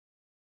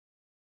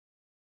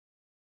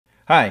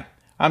Hi,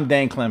 I'm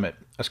Dane Clement,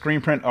 a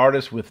screen print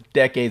artist with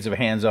decades of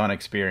hands-on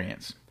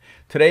experience.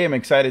 Today I'm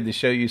excited to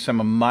show you some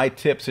of my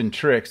tips and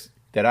tricks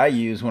that I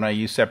use when I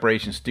use Sep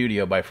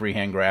Studio by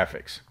Freehand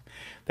Graphics.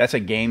 That's a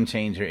game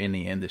changer in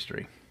the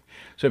industry.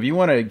 So if you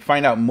want to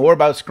find out more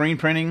about screen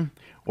printing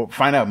or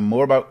find out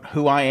more about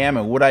who I am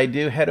and what I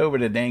do, head over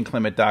to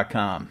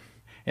daneclement.com.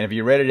 And if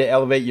you're ready to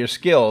elevate your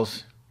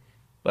skills,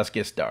 let's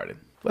get started.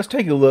 Let's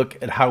take a look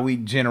at how we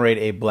generate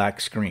a black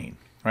screen.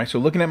 Right, so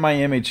looking at my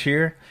image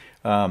here,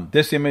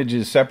 this image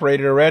is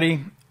separated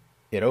already.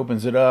 It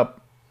opens it up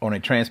on a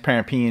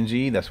transparent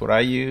PNG. That's what I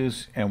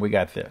use, and we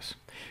got this.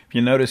 If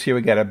you notice here,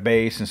 we got a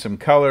base and some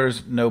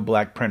colors, no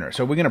black printer.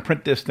 So we're going to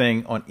print this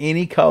thing on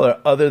any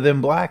color other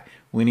than black.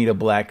 We need a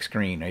black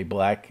screen, a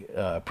black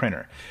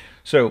printer.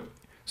 So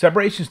Sep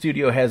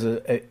Studio has an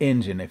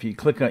engine. If you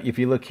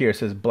look here, it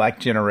says Black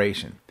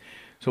Generation.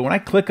 So when I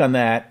click on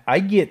that, I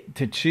get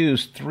to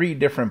choose 3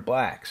 different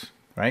blacks.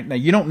 Right? Now,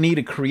 you don't need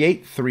to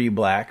create 3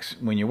 blacks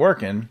when you're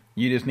working.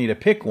 You just need to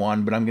pick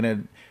one, but I'm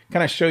going to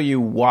kind of show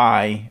you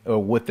why or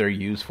what they're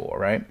used for,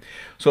 right?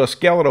 So a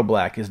skeletal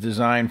black is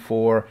designed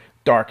for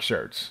dark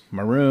shirts,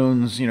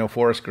 maroons,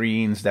 forest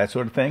greens, that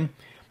sort of thing.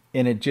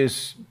 And it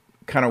just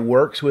kind of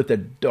works with the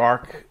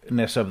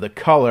darkness of the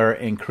color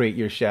and create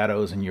your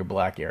shadows and your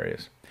black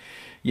areas.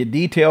 Your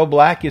detail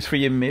black is for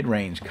your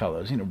mid-range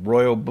colors,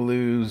 royal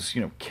blues,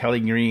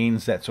 Kelly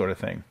greens, that sort of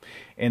thing.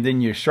 And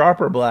then your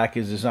sharper black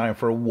is designed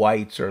for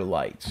whites or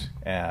lights.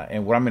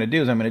 And what I'm going to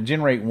do is I'm going to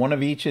generate one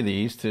of each of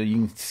these so you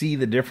can see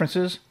the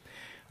differences,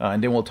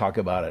 and then we'll talk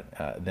about it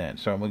then.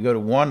 So I'm going to go to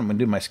one. I'm going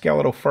to do my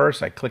skeletal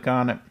first. I click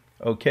on it,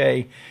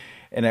 okay,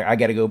 and I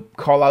got to go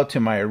call out to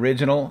my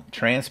original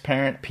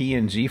transparent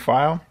PNG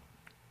file.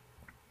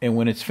 And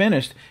when it's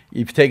finished, if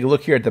you take a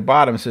look here at the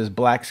bottom, it says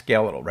black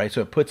skeletal, right? So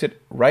it puts it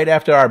right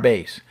after our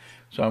base.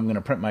 So I'm going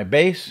to print my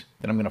base,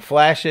 then I'm going to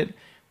flash it,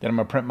 then I'm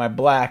going to print my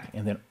black,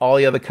 and then all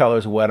the other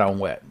colors wet on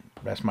wet.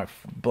 That's my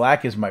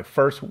black is my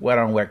first wet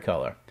on wet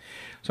color.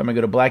 So I'm going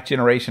to go to Black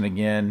Generation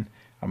again.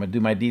 I'm going to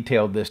do my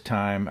detail this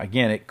time.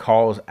 Again, it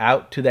calls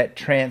out to that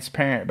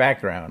transparent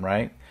background,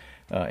 right?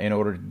 In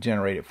order to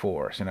generate it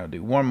for us. And I'll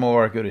do one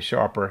more, go to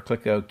Sharper,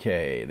 click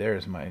OK.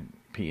 There's my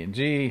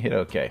PNG, hit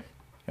OK.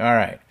 All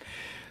right.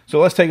 So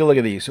let's take a look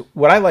at these.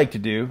 What I like to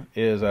do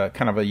is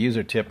kind of a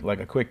user tip, like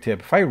a quick tip.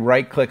 If I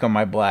right-click on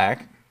my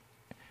black,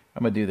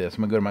 I'm going to do this.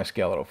 I'm going to go to my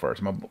skeletal first.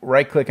 I'm going to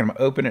right-click and I'm going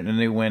to open it in a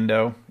new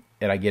window,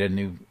 and I get a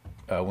new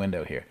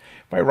window here.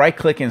 If I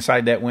right-click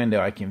inside that window,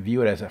 I can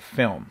view it as a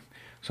film.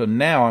 So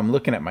now I'm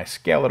looking at my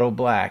skeletal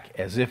black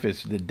as if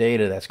it's the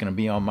data that's going to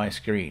be on my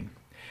screen.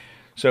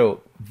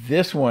 So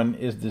this one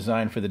is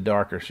designed for the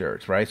darker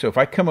shirts, right? So if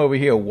I come over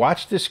here,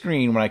 watch the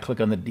screen when I click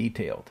on the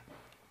detailed.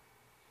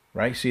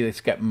 Right? See,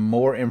 it's got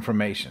more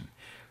information.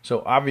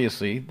 So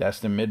obviously, that's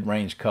the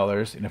mid-range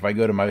colors. And if I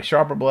go to my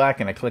sharper black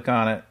and I click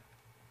on it,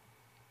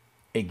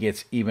 it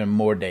gets even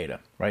more data,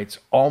 right? It's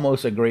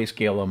almost a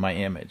grayscale on my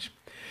image.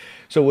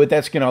 So what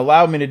that's going to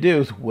allow me to do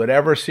is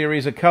whatever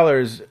series of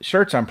colors,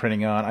 shirts I'm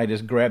printing on, I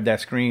just grab that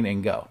screen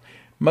and go.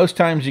 Most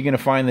times you're going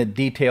to find that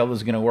detail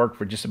is going to work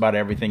for just about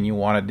everything you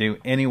want to do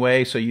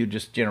anyway, so you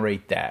just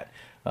generate that.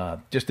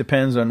 Just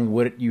depends on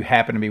what you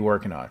happen to be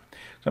working on.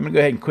 So I'm going to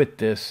go ahead and quit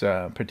this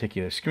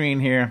particular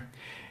screen here.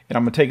 And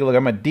I'm going to take a look.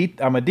 I'm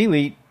going to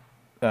delete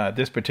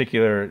this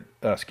particular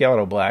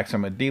skeletal black. So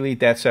I'm going to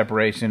delete that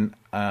separation.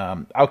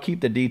 I'll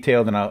keep the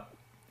detailed, and I'll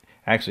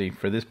actually,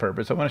 for this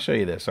purpose, I want to show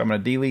you this. So I'm going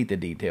to delete the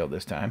detail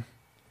this time.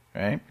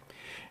 Right? And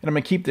I'm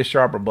going to keep the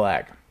sharper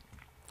black.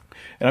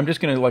 And I'm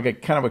just going to, like a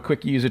kind of a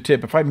quick user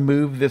tip, if I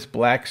move this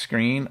black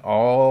screen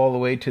all the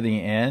way to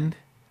the end,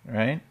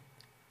 right?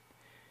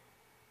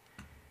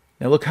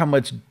 Now look how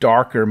much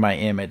darker my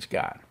image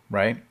got,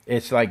 right?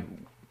 It's like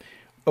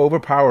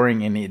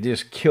overpowering and it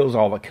just kills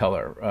all the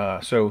color.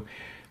 So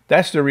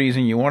that's the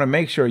reason you want to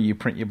make sure you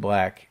print your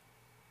black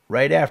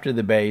right after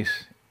the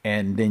base,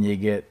 and then you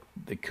get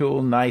the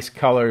cool, nice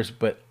colors,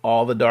 but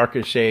all the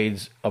darker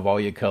shades of all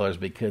your colors,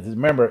 because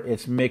remember,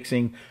 it's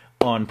mixing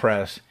on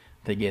press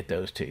to get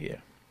those to you.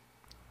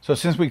 So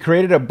since we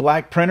created a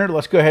black printer,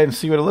 let's go ahead and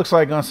see what it looks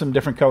like on some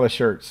different color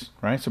shirts,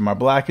 right? So my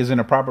black is in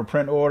a proper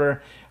print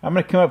order. I'm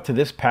going to come up to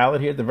this palette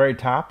here at the very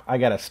top. I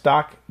got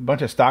a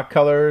bunch of stock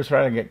colors,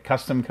 right? I get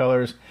custom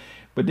colors.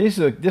 But this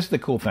is the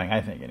cool thing, I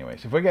think,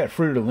 anyways. If we got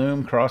Fruit of the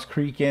Loom, Cross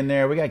Creek in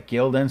there, we got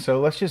Gildan, so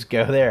let's just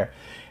go there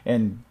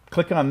and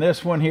click on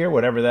this one here,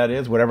 whatever that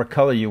is, whatever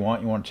color you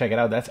want to check it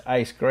out. That's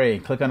ice gray.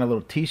 Click on a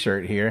little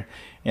t-shirt here,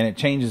 and it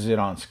changes it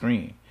on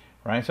screen.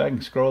 Right, so I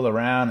can scroll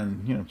around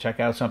and check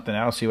out something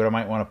else, see what I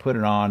might want to put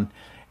it on,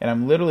 and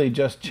I'm literally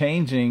just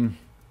changing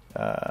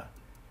to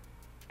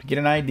get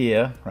an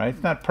idea. Right,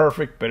 it's not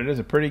perfect, but it is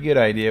a pretty good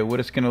idea what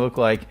it's going to look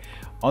like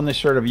on the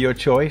shirt of your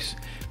choice.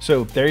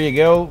 So there you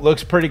go.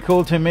 Looks pretty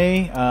cool to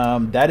me.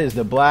 That is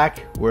the black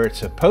where it's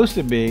supposed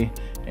to be,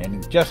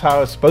 and just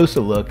how it's supposed to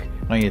look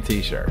on your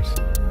t-shirts.